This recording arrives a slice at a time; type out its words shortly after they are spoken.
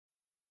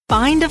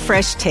Find a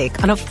fresh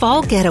take on a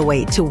fall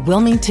getaway to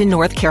Wilmington,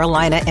 North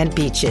Carolina and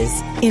beaches.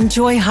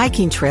 Enjoy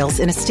hiking trails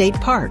in a state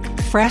park,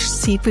 fresh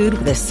seafood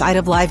with a side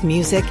of live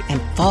music,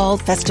 and fall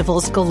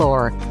festivals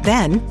galore.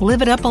 Then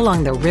live it up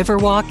along the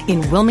Riverwalk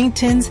in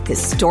Wilmington's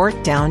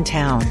historic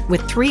downtown.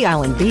 With 3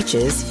 island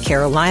beaches,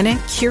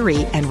 Carolina,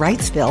 Curie, and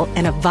Wrightsville,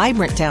 and a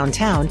vibrant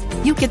downtown,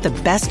 you get the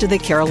best of the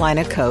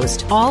Carolina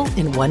coast all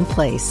in one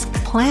place.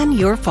 Plan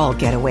your fall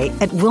getaway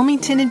at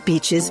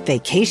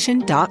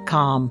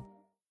WilmingtonandBeachesVacation.com.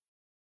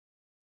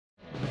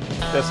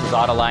 This is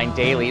Autoline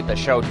Daily, the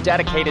show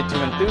dedicated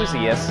to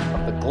enthusiasts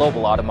of the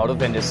global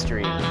automotive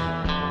industry.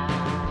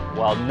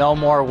 Well, no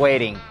more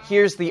waiting.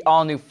 Here's the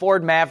all-new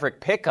Ford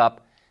Maverick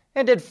pickup.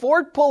 And did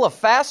Ford pull a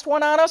fast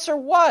one on us or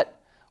what?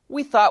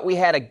 We thought we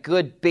had a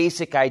good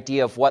basic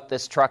idea of what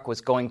this truck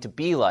was going to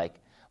be like.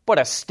 But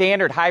a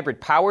standard hybrid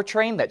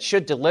powertrain that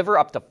should deliver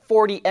up to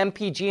 40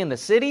 mpg in the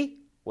city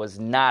was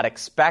not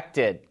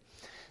expected.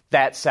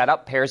 That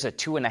setup pairs a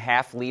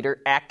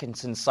 2.5-liter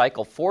Atkinson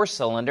cycle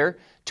 4-cylinder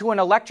to an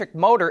electric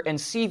motor and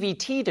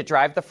CVT to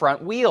drive the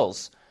front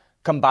wheels.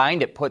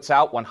 Combined, it puts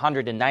out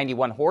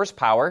 191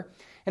 horsepower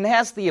and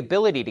has the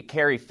ability to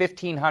carry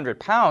 1,500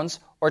 pounds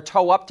or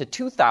tow up to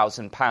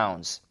 2,000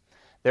 pounds.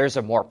 There's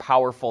a more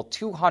powerful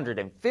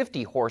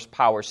 250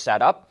 horsepower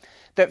setup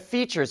that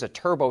features a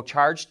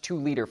turbocharged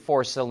 2-liter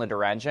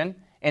 4-cylinder engine,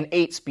 an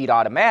 8-speed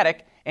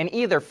automatic, and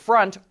either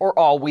front or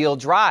all-wheel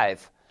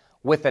drive.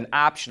 With an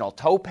optional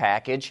tow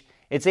package,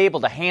 it's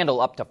able to handle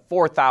up to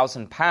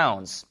 4,000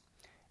 pounds.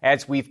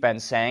 As we've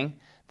been saying,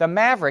 the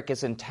Maverick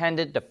is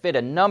intended to fit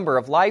a number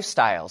of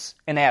lifestyles,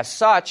 and as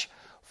such,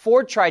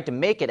 Ford tried to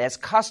make it as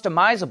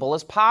customizable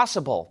as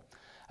possible.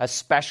 A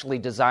specially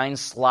designed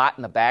slot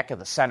in the back of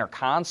the center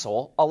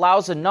console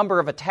allows a number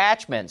of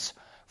attachments,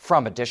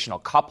 from additional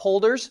cup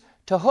holders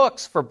to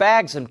hooks for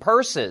bags and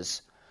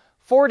purses.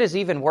 Ford is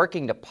even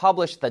working to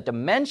publish the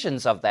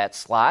dimensions of that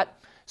slot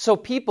so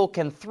people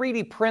can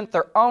 3D print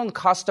their own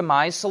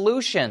customized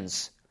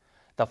solutions.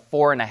 The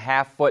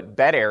 4.5-foot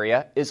bed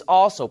area is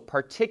also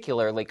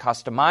particularly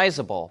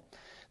customizable.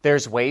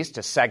 There's ways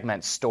to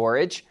segment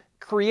storage,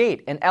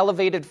 create an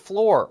elevated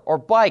floor or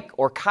bike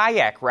or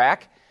kayak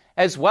rack,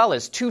 as well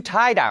as 2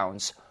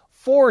 tie-downs,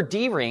 4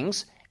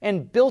 D-rings,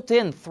 and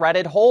built-in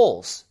threaded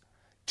holes.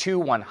 2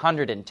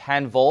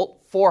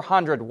 110-volt,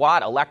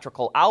 400-watt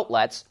electrical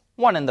outlets,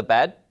 one in the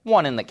bed,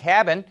 one in the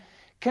cabin,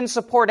 can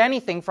support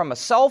anything from a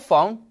cell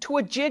phone to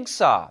a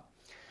jigsaw.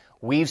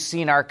 We've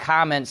seen our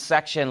comments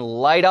section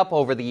light up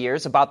over the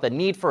years about the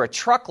need for a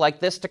truck like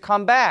this to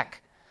come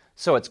back.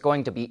 So it's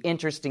going to be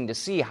interesting to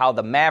see how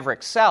the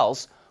Maverick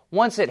sells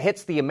once it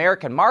hits the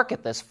American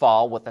market this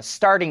fall with a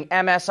starting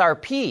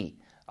MSRP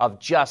of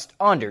just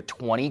under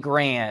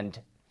 $20,000.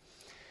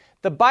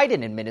 The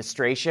Biden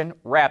administration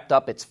wrapped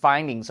up its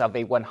findings of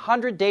a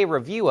 100-day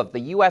review of the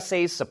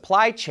USA's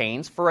supply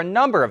chains for a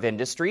number of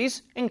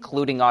industries,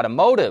 including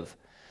automotive.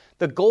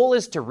 The goal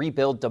is to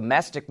rebuild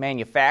domestic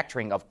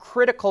manufacturing of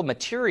critical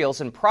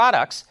materials and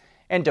products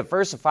and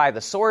diversify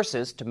the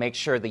sources to make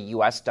sure the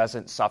U.S.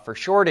 doesn't suffer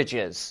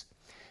shortages.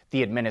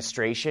 The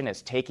administration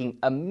is taking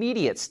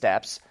immediate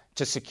steps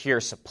to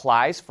secure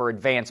supplies for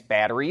advanced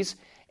batteries,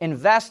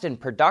 invest in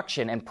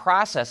production and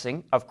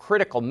processing of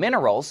critical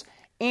minerals,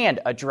 and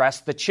address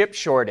the chip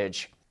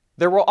shortage.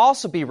 There will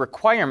also be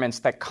requirements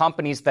that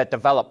companies that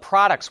develop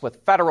products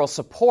with federal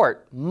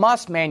support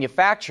must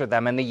manufacture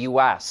them in the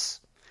U.S.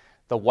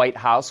 The White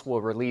House will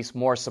release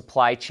more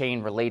supply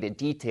chain-related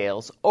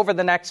details over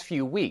the next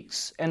few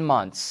weeks and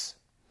months.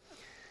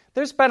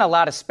 There's been a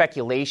lot of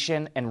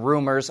speculation and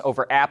rumors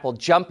over Apple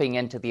jumping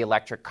into the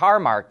electric car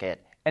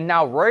market, and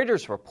now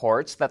Reuters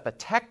reports that the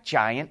tech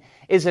giant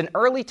is in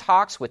early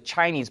talks with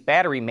Chinese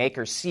battery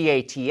maker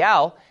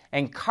CATL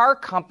and car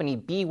company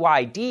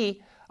BYD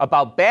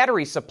about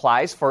battery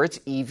supplies for its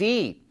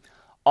EV.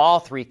 All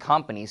 3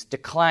 companies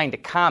declined to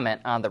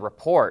comment on the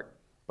report.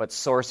 But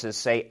sources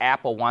say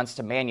Apple wants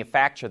to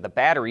manufacture the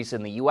batteries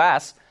in the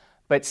U.S.,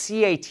 but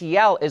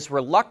CATL is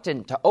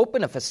reluctant to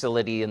open a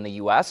facility in the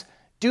U.S.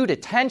 due to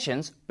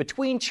tensions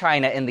between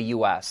China and the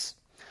U.S.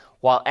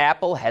 While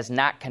Apple has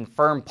not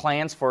confirmed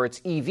plans for its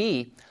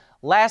EV,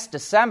 last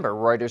December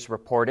Reuters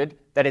reported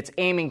that it's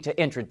aiming to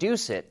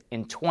introduce it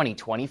in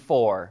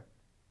 2024.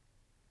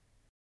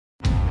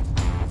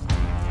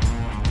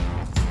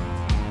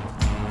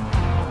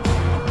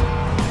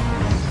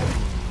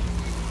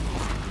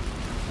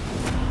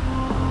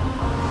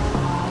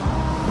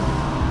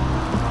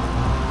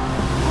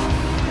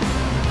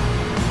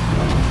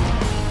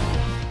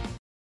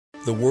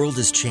 The world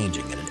is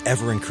changing at an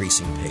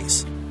ever-increasing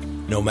pace.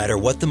 No matter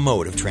what the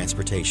mode of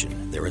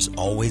transportation, there is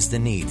always the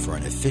need for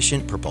an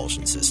efficient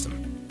propulsion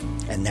system.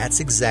 And that's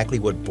exactly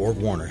what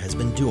BorgWarner has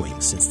been doing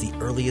since the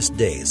earliest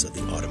days of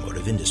the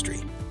automotive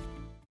industry.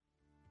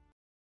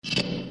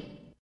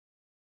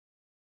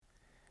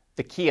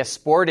 The Kia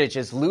Sportage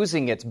is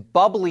losing its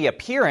bubbly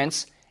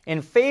appearance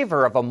in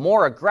favor of a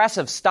more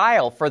aggressive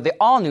style for the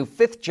all-new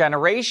 5th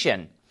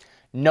generation.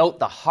 Note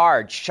the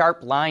hard,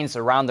 sharp lines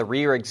around the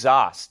rear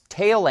exhaust,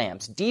 tail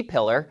lamps,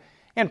 D-pillar,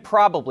 and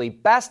probably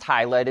best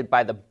highlighted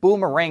by the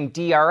boomerang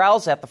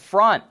DRLs at the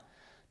front.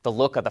 The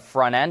look of the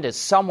front end is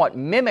somewhat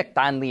mimicked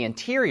on the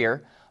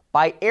interior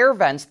by air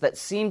vents that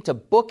seem to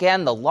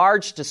bookend the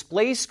large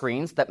display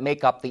screens that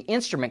make up the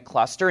instrument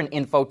cluster and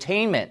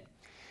infotainment.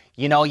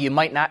 You know, you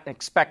might not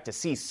expect to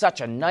see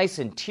such a nice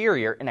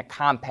interior in a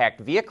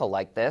compact vehicle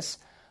like this,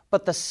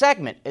 but the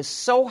segment is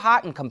so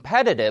hot and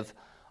competitive,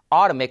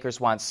 automakers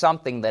want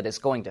something that is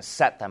going to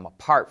set them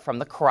apart from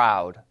the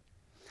crowd.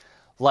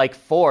 Like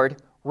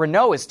Ford,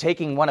 Renault is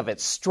taking one of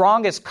its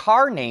strongest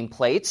car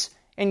nameplates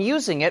and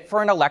using it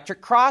for an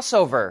electric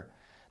crossover.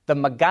 The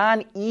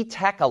Megane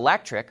E-Tech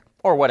Electric,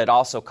 or what it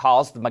also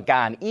calls the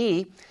Megane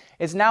E,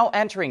 is now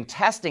entering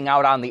testing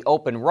out on the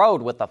open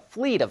road with a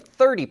fleet of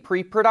 30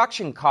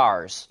 pre-production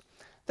cars.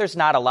 There's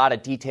not a lot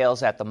of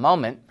details at the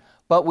moment,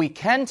 but we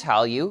can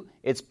tell you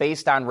it's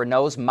based on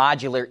Renault's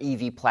modular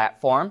EV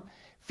platform,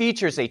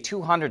 features a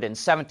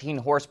 217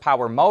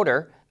 horsepower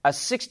motor, a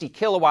 60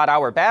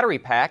 kilowatt-hour battery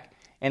pack,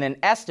 and an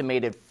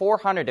estimated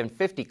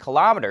 450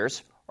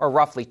 kilometers, or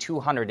roughly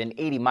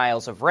 280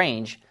 miles of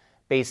range,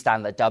 based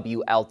on the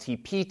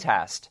WLTP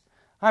test.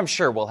 I'm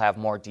sure we'll have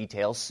more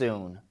details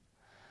soon.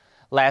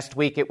 Last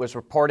week, it was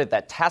reported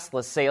that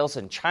Tesla sales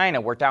in China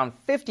were down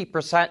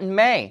 50% in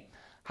May.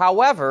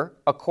 However,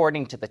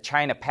 according to the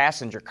China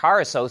Passenger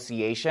Car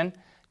Association,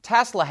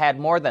 Tesla had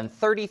more than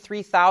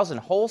 33,000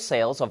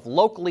 wholesales of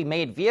locally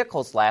made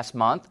vehicles last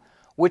month,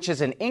 which is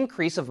an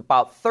increase of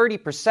about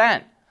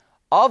 30%.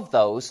 Of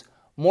those,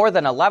 more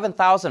than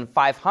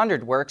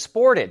 11,500 were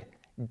exported,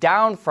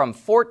 down from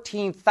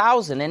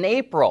 14,000 in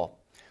April.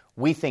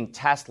 We think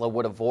Tesla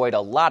would avoid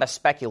a lot of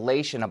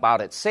speculation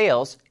about its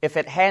sales if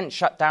it hadn't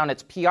shut down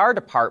its PR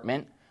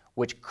department,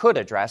 which could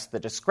address the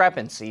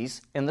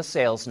discrepancies in the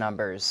sales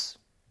numbers.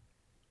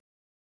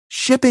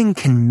 Shipping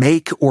can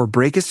make or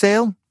break a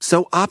sale,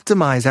 so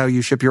optimize how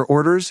you ship your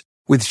orders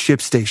with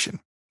ShipStation.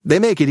 They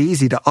make it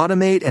easy to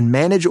automate and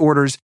manage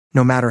orders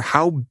no matter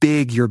how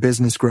big your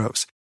business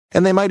grows.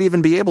 And they might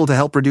even be able to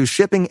help reduce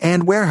shipping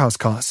and warehouse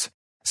costs.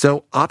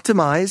 So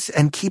optimize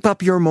and keep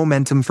up your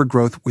momentum for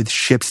growth with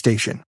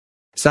ShipStation.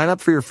 Sign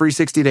up for your free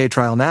 60-day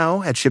trial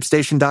now at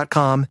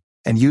ShipStation.com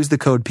and use the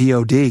code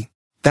POD.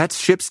 That's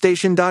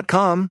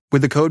ShipStation.com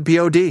with the code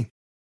POD.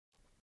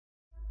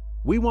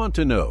 We want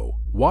to know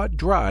what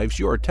drives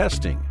your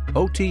testing.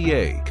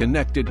 OTA,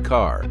 connected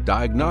car,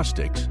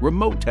 diagnostics,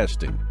 remote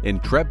testing.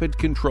 Intrepid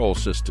Control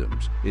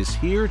Systems is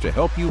here to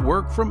help you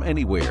work from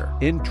anywhere.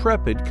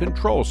 Intrepid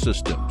Control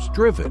Systems,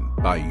 driven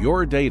by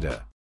your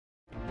data.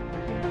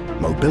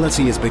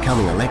 Mobility is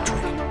becoming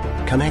electric,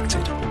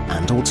 connected,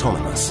 and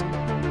autonomous,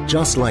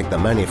 just like the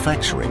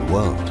manufacturing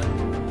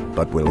world.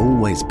 But will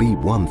always be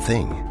one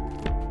thing: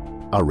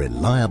 a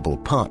reliable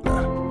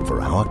partner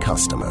for our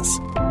customers.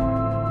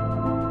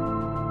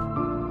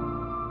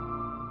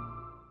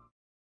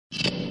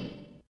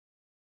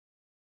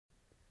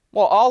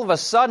 Well, all of a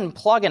sudden,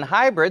 plug-in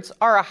hybrids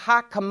are a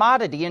hot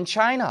commodity in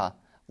China.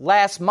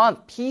 Last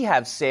month,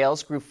 PHEV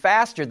sales grew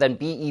faster than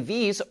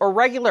BEVs or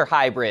regular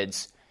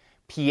hybrids.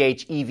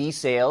 PHEV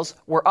sales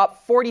were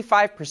up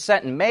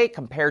 45% in May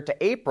compared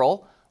to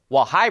April,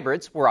 while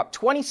hybrids were up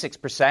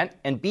 26%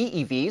 and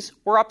BEVs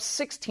were up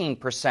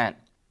 16%.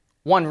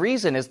 One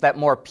reason is that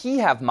more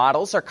PHEV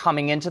models are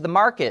coming into the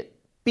market.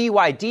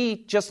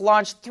 BYD just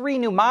launched 3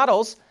 new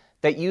models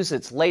that use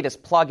its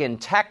latest plug-in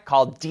tech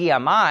called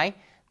DMI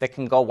that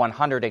can go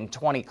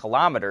 120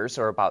 kilometers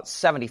or about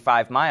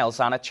 75 miles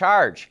on a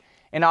charge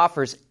and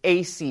offers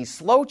AC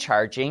slow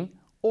charging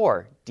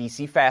or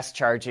DC fast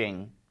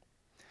charging.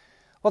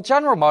 Well,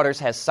 General Motors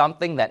has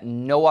something that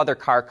no other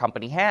car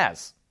company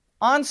has: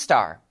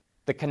 OnStar.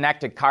 The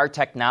connected car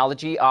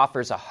technology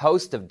offers a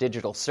host of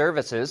digital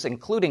services,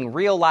 including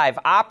real live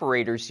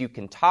operators you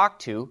can talk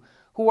to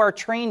who are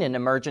trained in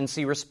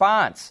emergency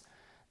response.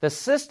 The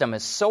system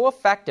is so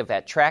effective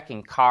at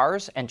tracking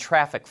cars and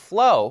traffic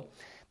flow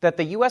that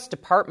the U.S.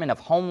 Department of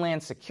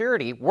Homeland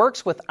Security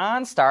works with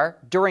OnStar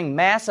during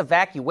mass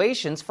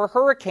evacuations for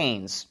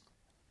hurricanes.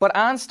 But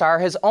OnStar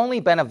has only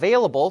been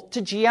available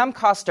to GM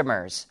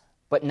customers.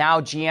 But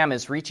now GM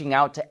is reaching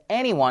out to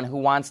anyone who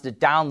wants to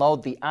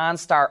download the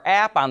OnStar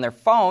app on their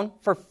phone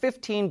for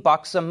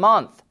 $15 a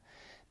month.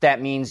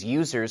 That means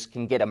users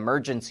can get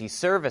emergency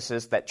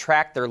services that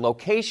track their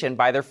location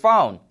by their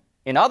phone.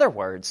 In other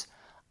words,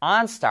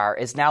 OnStar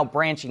is now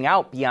branching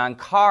out beyond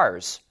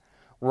cars.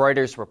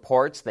 Reuters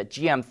reports that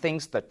GM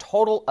thinks the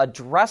total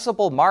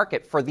addressable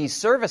market for these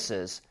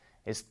services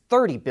is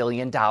 $30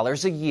 billion a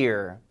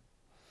year.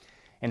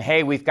 And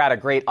hey, we've got a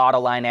great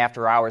Autoline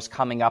After Hours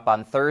coming up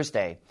on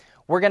Thursday.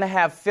 We're going to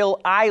have Phil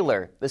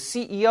Eyler, the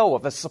CEO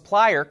of a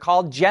supplier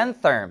called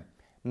Gentherm.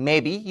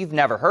 Maybe you've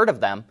never heard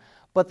of them,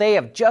 but they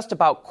have just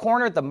about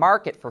cornered the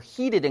market for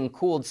heated and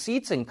cooled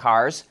seats in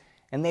cars,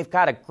 and they've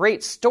got a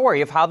great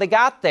story of how they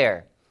got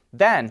there.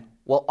 Then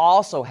we'll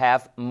also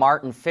have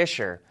Martin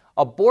Fisher,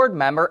 a board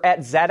member at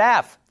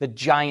ZF, the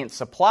giant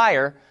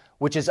supplier,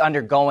 which is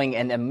undergoing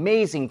an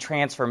amazing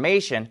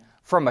transformation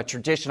from a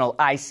traditional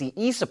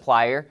ICE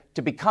supplier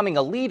to becoming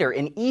a leader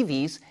in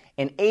EVs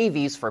and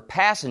AVs for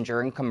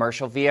passenger and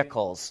commercial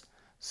vehicles.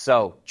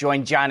 So,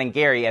 join John and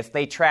Gary as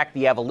they track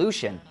the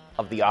evolution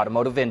of the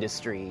automotive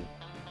industry.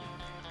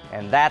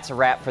 And that's a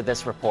wrap for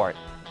this report.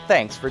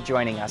 Thanks for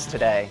joining us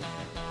today.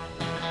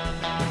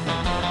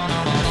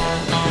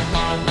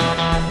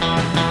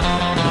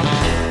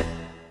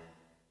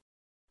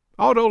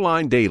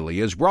 AutoLine Daily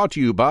is brought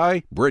to you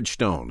by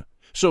Bridgestone,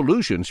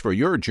 solutions for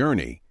your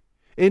journey.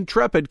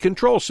 Intrepid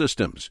Control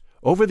Systems,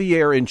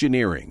 over-the-air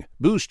engineering,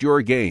 boost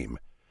your game.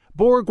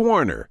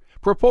 Borg-Warner,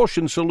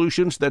 propulsion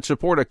solutions that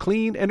support a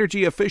clean,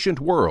 energy-efficient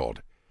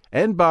world.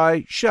 And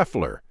by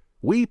Schaeffler,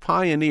 we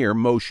pioneer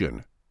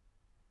motion.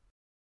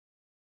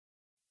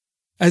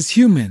 As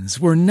humans,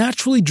 we're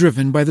naturally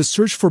driven by the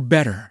search for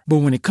better. But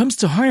when it comes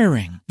to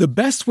hiring, the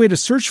best way to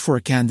search for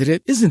a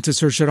candidate isn't to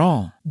search at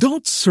all.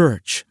 Don't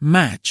search,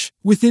 match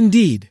with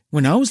Indeed.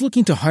 When I was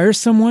looking to hire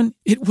someone,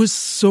 it was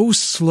so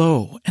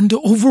slow and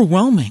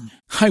overwhelming.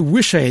 I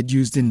wish I had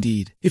used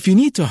Indeed. If you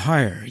need to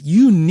hire,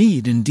 you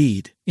need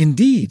Indeed.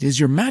 Indeed is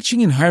your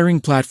matching and hiring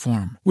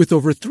platform with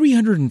over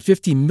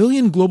 350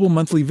 million global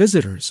monthly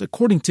visitors,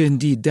 according to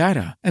Indeed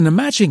data, and a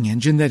matching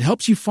engine that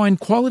helps you find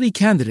quality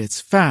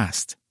candidates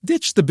fast.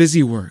 Ditch the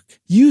busy work.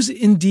 Use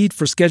Indeed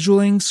for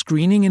scheduling,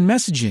 screening, and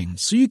messaging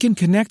so you can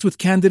connect with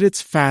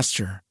candidates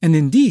faster. And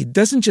Indeed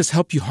doesn't just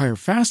help you hire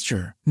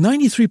faster.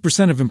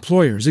 93% of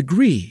employers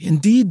agree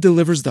Indeed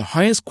delivers the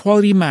highest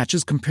quality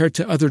matches compared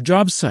to other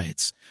job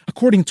sites,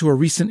 according to a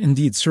recent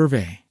Indeed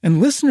survey.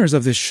 And listeners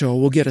of this show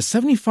will get a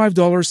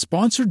 $75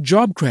 sponsored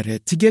job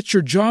credit to get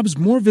your jobs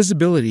more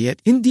visibility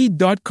at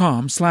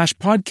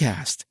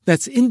Indeed.com/podcast.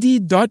 That's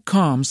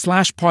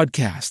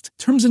Indeed.com/podcast.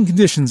 Terms and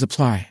conditions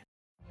apply.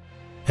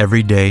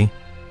 Every day,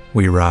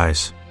 we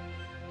rise,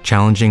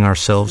 challenging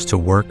ourselves to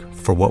work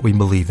for what we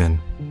believe in.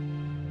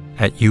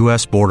 At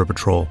U.S. Border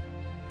Patrol,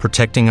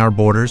 protecting our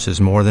borders is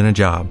more than a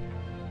job.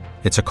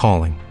 It's a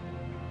calling.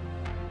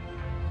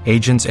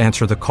 Agents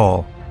answer the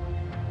call,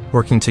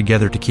 working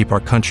together to keep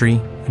our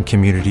country and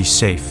communities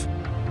safe.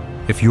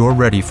 If you are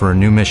ready for a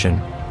new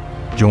mission,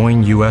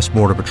 join U.S.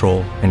 Border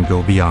Patrol and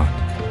go beyond.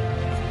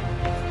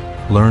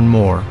 Learn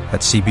more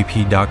at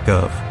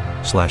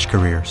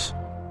cbp.gov/careers.